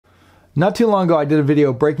Not too long ago, I did a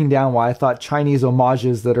video breaking down why I thought Chinese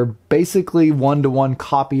homages that are basically one-to-one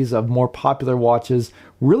copies of more popular watches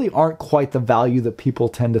really aren't quite the value that people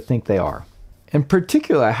tend to think they are. In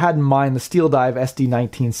particular, I had in mind the Steeldive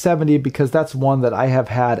SD1970 because that's one that I have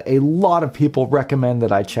had a lot of people recommend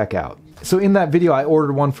that I check out. So in that video, I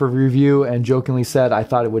ordered one for review and jokingly said I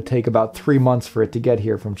thought it would take about 3 months for it to get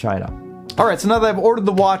here from China. All right, so now that I've ordered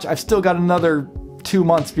the watch, I've still got another 2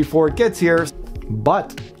 months before it gets here.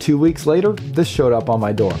 But 2 weeks later, this showed up on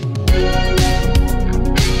my door.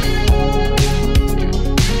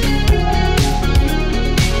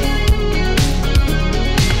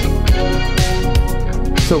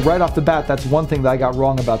 So right off the bat, that's one thing that I got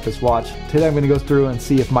wrong about this watch. Today I'm going to go through and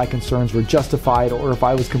see if my concerns were justified or if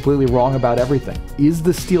I was completely wrong about everything. Is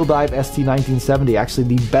the Steeldive SD1970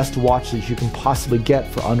 actually the best watch that you can possibly get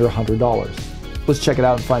for under $100? Let's check it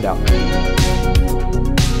out and find out.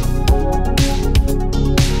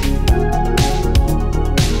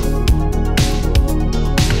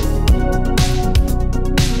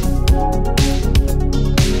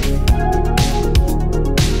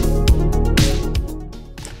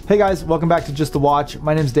 Hey guys, welcome back to Just the Watch.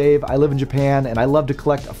 My name's Dave, I live in Japan, and I love to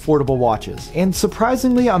collect affordable watches. And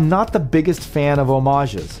surprisingly, I'm not the biggest fan of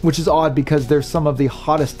homages, which is odd because they're some of the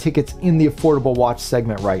hottest tickets in the affordable watch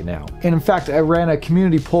segment right now. And in fact, I ran a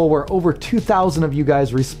community poll where over 2,000 of you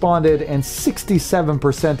guys responded, and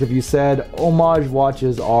 67% of you said homage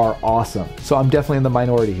watches are awesome. So I'm definitely in the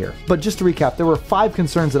minority here. But just to recap, there were 5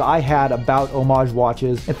 concerns that I had about homage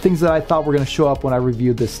watches and things that I thought were going to show up when I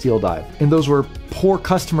reviewed this Steeldive. And those were poor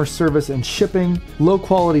customer service and shipping, low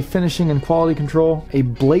quality finishing and quality control, a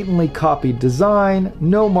blatantly copied design,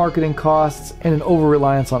 no marketing costs, and an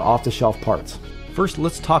over-reliance on off-the-shelf parts. First,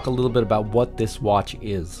 let's talk a little bit about what this watch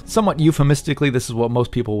is. Somewhat euphemistically, this is what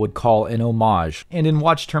most people would call an homage. And in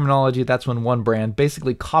watch terminology, that's when one brand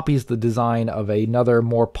basically copies the design of another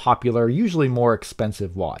more popular, usually more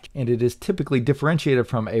expensive watch. And it is typically differentiated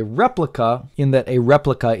from a replica in that a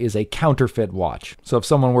replica is a counterfeit watch. So if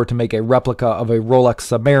someone were to make a replica of a Rolex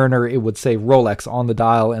Submariner, it would say Rolex on the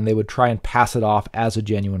dial and they would try and pass it off as a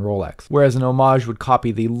genuine Rolex. Whereas an homage would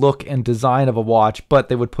copy the look and design of a watch, but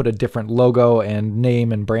they would put a different logo and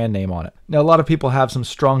name and brand name on it. Now, a lot of people have some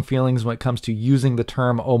strong feelings when it comes to using the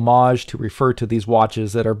term homage to refer to these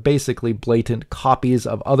watches that are basically blatant copies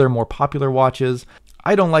of other more popular watches.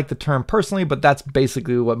 I don't like the term personally, but that's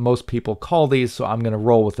basically what most people call these, so I'm going to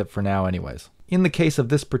roll with it for now anyways. In the case of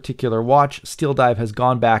this particular watch, Steeldive has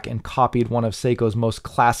gone back and copied one of Seiko's most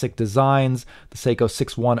classic designs, the Seiko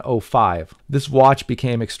 6105. This watch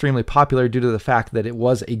became extremely popular due to the fact that it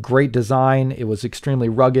was a great design, it was extremely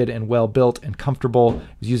rugged and well built and comfortable, it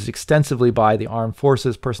was used extensively by the armed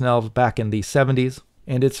forces personnel back in the 70s.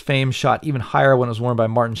 And its fame shot even higher when it was worn by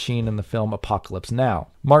Martin Sheen in the film Apocalypse Now.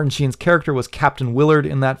 Martin Sheen's character was Captain Willard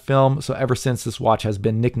in that film, so ever since this watch has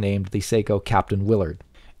been nicknamed the Seiko Captain Willard.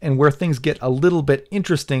 And where things get a little bit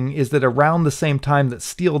interesting is that around the same time that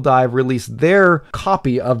Steeldive released their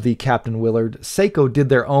copy of the Captain Willard, Seiko did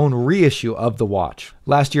their own reissue of the watch.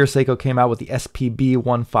 Last year, Seiko came out with the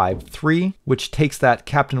SPB153, which takes that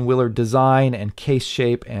Captain Willard design and case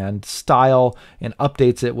shape and style and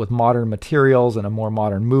updates it with modern materials and a more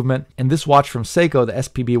modern movement. And this watch from Seiko, the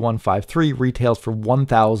SPB153, retails for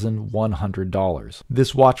 $1,100.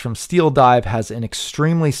 This watch from Steeldive has an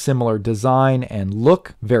extremely similar design and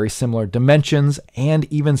look, very similar dimensions,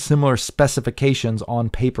 and even similar specifications on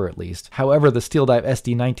paper at least. However, the Steeldive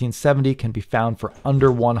SD1970 can be found for under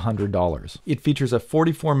 $100. It features a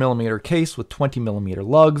 44mm case with 20mm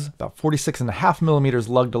lugs, about 46.5mm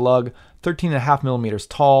lug to lug, 13.5mm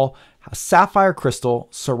tall, a sapphire crystal,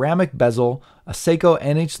 ceramic bezel, a Seiko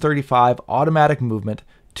NH35 automatic movement,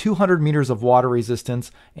 200 meters of water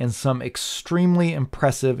resistance, and some extremely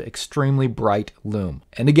impressive, extremely bright lume.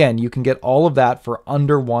 And again, you can get all of that for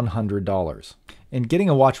under $100. And getting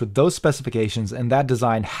a watch with those specifications and that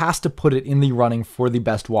design has to put it in the running for the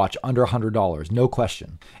best watch under $100, no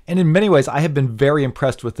question. And in many ways, I have been very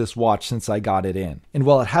impressed with this watch since I got it in. And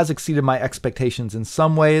while it has exceeded my expectations in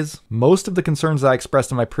some ways, most of the concerns that I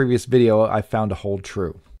expressed in my previous video I found to hold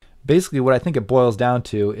true. Basically, what I think it boils down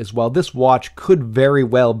to is while this watch could very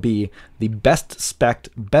well be the best spec'd,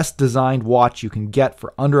 best designed watch you can get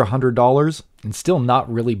for under $100, and still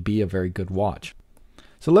not really be a very good watch.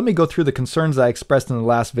 So let me go through the concerns I expressed in the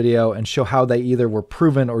last video and show how they either were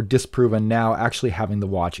proven or disproven now actually having the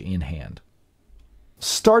watch in hand.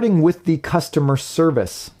 Starting with the customer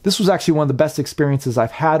service. This was actually one of the best experiences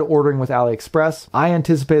I've had ordering with Aliexpress. I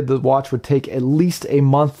anticipated the watch would take at least a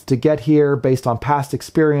month to get here based on past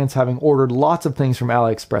experience, having ordered lots of things from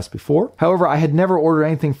Aliexpress before. However, I had never ordered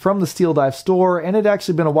anything from the Steeldive store, and it had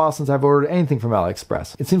actually been a while since I've ordered anything from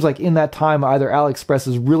Aliexpress. It seems like in that time, either Aliexpress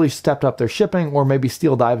has really stepped up their shipping, or maybe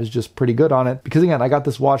Steeldive is just pretty good on it, because again, I got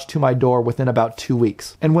this watch to my door within about 2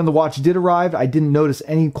 weeks. And when the watch did arrive, I didn't notice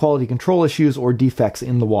any quality control issues or defects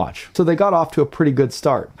in the watch. So they got off to a pretty good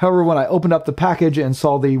start. However, when I opened up the package and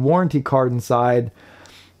saw the warranty card inside,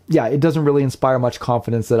 yeah, it doesn't really inspire much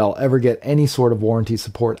confidence that I'll ever get any sort of warranty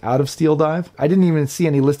support out of Steeldive. I didn't even see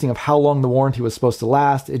any listing of how long the warranty was supposed to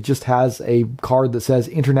last. It just has a card that says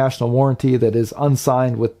international warranty that is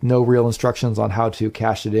unsigned with no real instructions on how to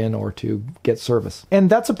cash it in or to get service. And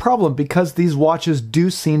that's a problem because these watches do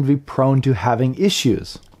seem to be prone to having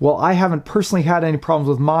issues. Well, I haven't personally had any problems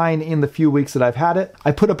with mine in the few weeks that I've had it.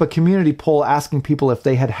 I put up a community poll asking people if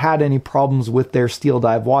they had had any problems with their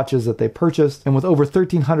Steeldive watches that they purchased, and with over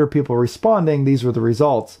 1,300 people responding, these were the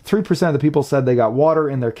results. 3% of the people said they got water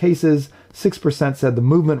in their cases, 6% said the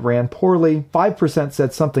movement ran poorly, 5%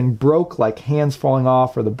 said something broke like hands falling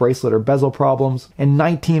off or the bracelet or bezel problems, and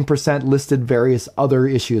 19% listed various other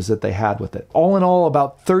issues that they had with it. All in all,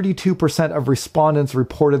 about 32% of respondents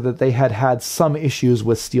reported that they had had some issues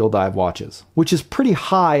with Steeldive watches, which is pretty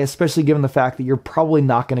high, especially given the fact that you're probably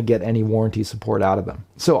not going to get any warranty support out of them.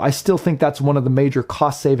 So I still think that's one of the major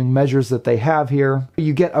cost-saving measures that they have here.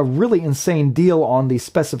 You get a really insane deal on the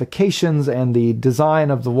specifications and the design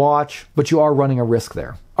of the watch, but you are running a risk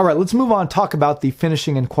there. All right, let's move on and talk about the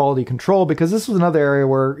finishing and quality control, because this was another area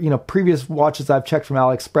where, previous watches I've checked from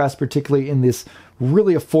Aliexpress, particularly in this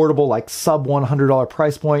really affordable, like sub $100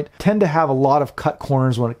 price point, tend to have a lot of cut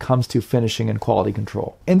corners when it comes to finishing and quality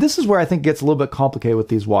control. And this is where I think it gets a little bit complicated with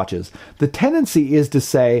these watches. The tendency is to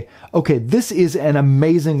say, okay, this is an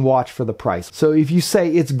amazing watch for the price. So if you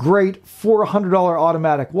say it's great for a $100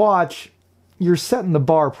 automatic watch, you're setting the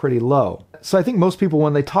bar pretty low. So I think most people,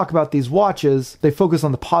 when they talk about these watches, they focus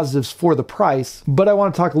on the positives for the price, but I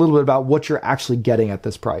want to talk a little bit about what you're actually getting at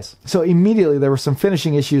this price. So immediately there were some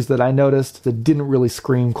finishing issues that I noticed that didn't really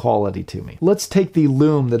scream quality to me. Let's take the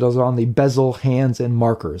lume that is on the bezel, hands, and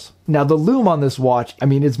markers. Now the lume on this watch,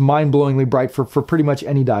 it's mind-blowingly bright for pretty much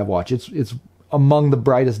any dive watch. It's among the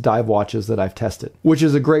brightest dive watches that I've tested, which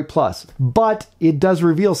is a great plus. But it does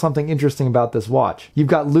reveal something interesting about this watch. You've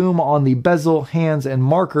got lume on the bezel, hands, and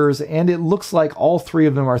markers, and it looks like all three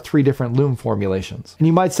of them are 3 different lume formulations. And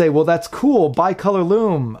you might say, well, that's cool, bicolor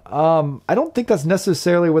lume. I don't think that's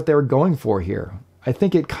necessarily what they were going for here. I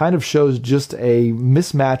think it kind of shows just a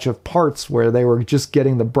mismatch of parts where they were just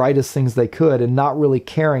getting the brightest things they could and not really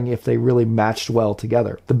caring if they really matched well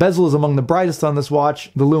together. The bezel is among the brightest on this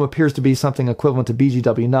watch. The lume appears to be something equivalent to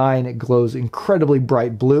BGW9. It glows incredibly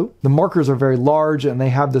bright blue. The markers are very large, and they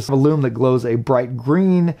have this lume that glows a bright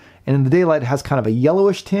green, and in the daylight it has kind of a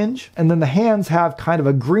yellowish tinge. And then the hands have kind of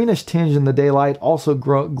a greenish tinge in the daylight, also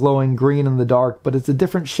glowing green in the dark, but it's a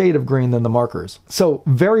different shade of green than the markers. So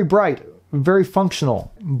very bright, very functional.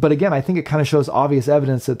 But again, I think it kind of shows obvious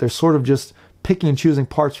evidence that they're sort of just picking and choosing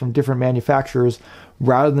parts from different manufacturers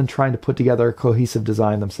rather than trying to put together a cohesive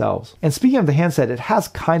design themselves. And speaking of the handset, it has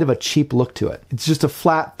kind of a cheap look to it. It's just a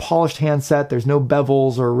flat, polished handset. There's no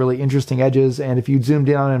bevels or really interesting edges, and if you zoom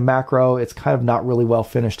down in macro, it's kind of not really well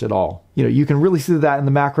finished at all. You can really see that in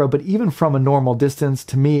the macro, but even from a normal distance,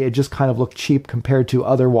 to me, it just kind of looked cheap compared to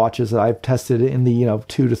other watches that I've tested in the, $200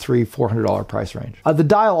 to $400 price range. The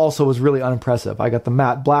dial also was really unimpressive. I got the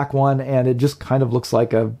matte black one, and it just kind of looks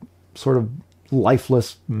like a sort of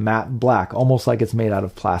lifeless matte black, almost like it's made out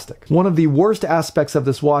of plastic. One of the worst aspects of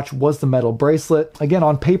this watch was the metal bracelet. Again,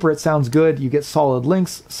 on paper it sounds good. You get solid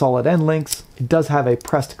links, solid end links. It does have a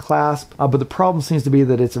pressed clasp, but the problem seems to be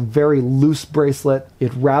that it's a very loose bracelet.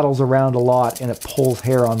 It rattles around a lot and it pulls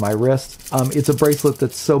hair on my wrist. It's a bracelet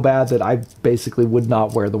that's so bad that I basically would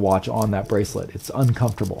not wear the watch on that bracelet. It's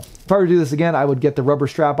uncomfortable. If I were to do this again, I would get the rubber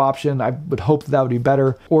strap option. I would hope that would be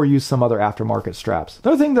better, or use some other aftermarket straps.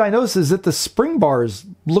 Another thing that I noticed is that the spring bars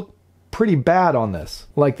look pretty bad on this.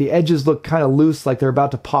 Like the edges look kind of loose, like they're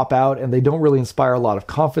about to pop out, and they don't really inspire a lot of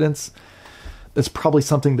confidence. That's probably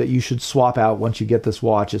something that you should swap out once you get this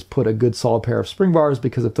watch, is put a good solid pair of spring bars,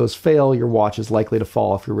 because if those fail, your watch is likely to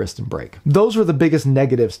fall off your wrist and break. Those were the biggest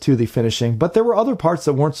negatives to the finishing, but there were other parts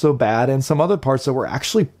that weren't so bad and some other parts that were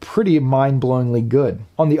actually pretty mind-blowingly good.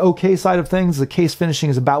 On the okay side of things, the case finishing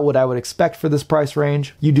is about what I would expect for this price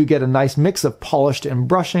range. You do get a nice mix of polished and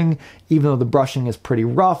brushing, even though the brushing is pretty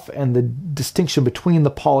rough and the distinction between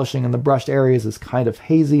the polishing and the brushed areas is kind of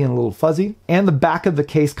hazy and a little fuzzy. And the back of the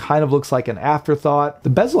case kind of looks like an afterthought. The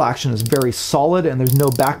bezel action is very solid and there's no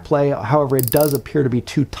back play. However, it does appear to be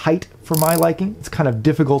too tight for my liking. It's kind of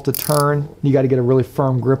difficult to turn. You got to get a really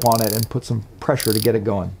firm grip on it and put some pressure to get it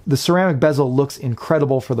going. The ceramic bezel looks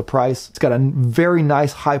incredible for the price. It's got a very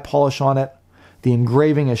nice high polish on it. The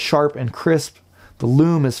engraving is sharp and crisp. The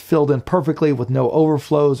loom is filled in perfectly with no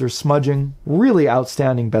overflows or smudging. Really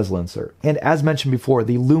outstanding bezel insert. And as mentioned before,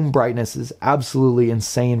 the loom brightness is absolutely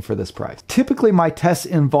insane for this price. Typically my tests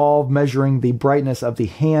involve measuring the brightness of the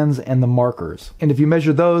hands and the markers. And if you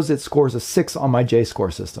measure those, it scores a 6 on my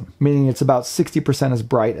J-score system, meaning it's about 60% as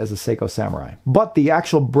bright as a Seiko Samurai. But the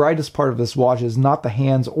actual brightest part of this watch is not the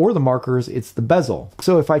hands or the markers, it's the bezel.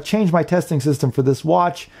 So if I change my testing system for this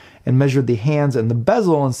watch and measured the hands and the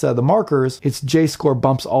bezel instead of the markers, its J-score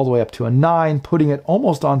bumps all the way up to a 9, putting it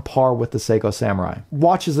almost on par with the Seiko Samurai.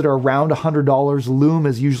 Watches that are around $100, loom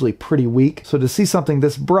is usually pretty weak, so to see something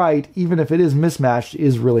this bright, even if it is mismatched,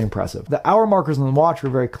 is really impressive. The hour markers on the watch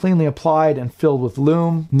were very cleanly applied and filled with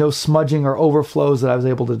loom. No smudging or overflows that I was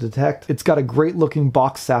able to detect. It's got a great looking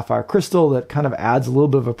box sapphire crystal that kind of adds a little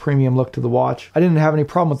bit of a premium look to the watch. I didn't have any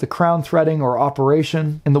problem with the crown threading or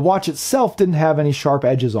operation, and the watch itself didn't have any sharp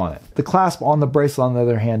edges on it. The clasp on the bracelet, on the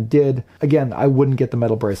other hand, did. Again, I wouldn't get the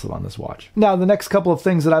metal bracelet on this watch. Now, the next couple of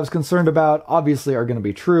things that I was concerned about obviously are going to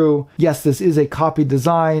be true. Yes, this is a copied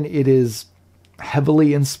design. It is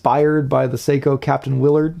heavily inspired by the Seiko Captian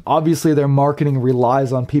Willard. Obviously, their marketing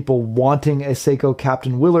relies on people wanting a Seiko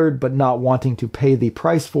Captian Willard, but not wanting to pay the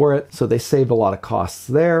price for it, so they saved a lot of costs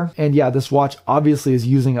there. And yeah, this watch obviously is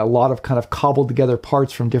using a lot of kind of cobbled together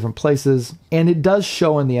parts from different places, and it does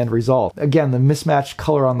show in the end result. Again, the mismatched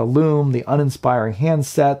color on the loom, the uninspiring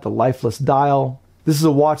handset, the lifeless dial. This is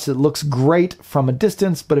a watch that looks great from a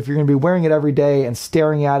distance, but if you're going to be wearing it every day and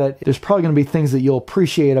staring at it, there's probably going to be things that you'll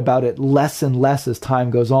appreciate about it less and less as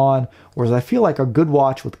time goes on. Whereas I feel like a good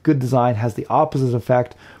watch with good design has the opposite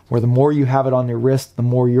effect, where the more you have it on your wrist, the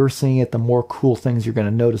more you're seeing it, the more cool things you're going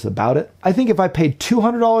to notice about it. I think if I paid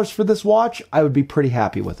 $200 for this watch, I would be pretty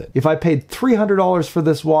happy with it. If I paid $300 for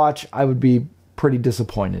this watch, I would be pretty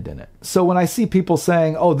disappointed in it. So when I see people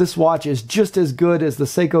saying, oh, this watch is just as good as the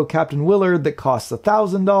Seiko Captian Willard that costs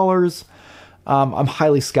 $1,000, I'm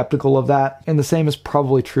highly skeptical of that. And the same is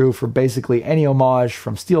probably true for basically any Homage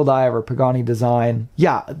from Steeldive or Pagani Design.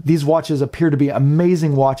 Yeah, these watches appear to be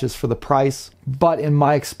amazing watches for the price, but in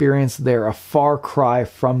my experience, they're a far cry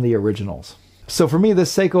from the originals. So for me,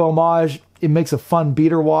 this Seiko Homage, it makes a fun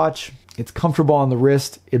beater watch. It's comfortable on the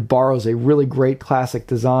wrist. It borrows a really great classic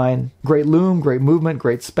design. Great loom, great movement,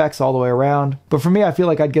 great specs all the way around. But for me, I feel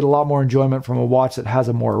like I'd get a lot more enjoyment from a watch that has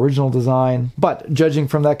a more original design. But judging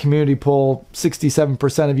from that community poll,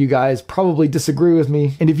 67% of you guys probably disagree with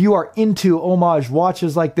me. And if you are into Homage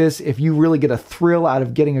watches like this, if you really get a thrill out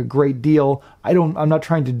of getting a great deal, I'm not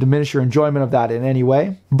trying to diminish your enjoyment of that in any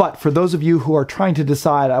way. But for those of you who are trying to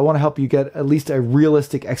decide, I want to help you get at least a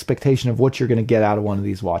realistic expectation of what you're going to get out of one of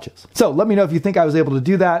these watches. So let me know if you think I was able to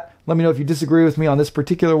do that. Let me know if you disagree with me on this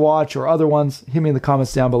particular watch or other ones. Hit me in the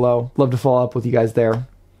comments down below. Love to follow up with you guys there.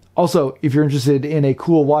 Also, if you're interested in a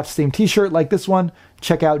cool watch theme t-shirt like this one,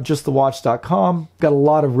 check out justthewatch.com. Got a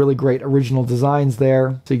lot of really great original designs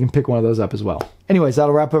there, so you can pick one of those up as well. Anyways,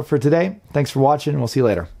 that'll wrap up for today. Thanks for watching, and we'll see you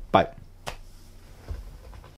later. Bye.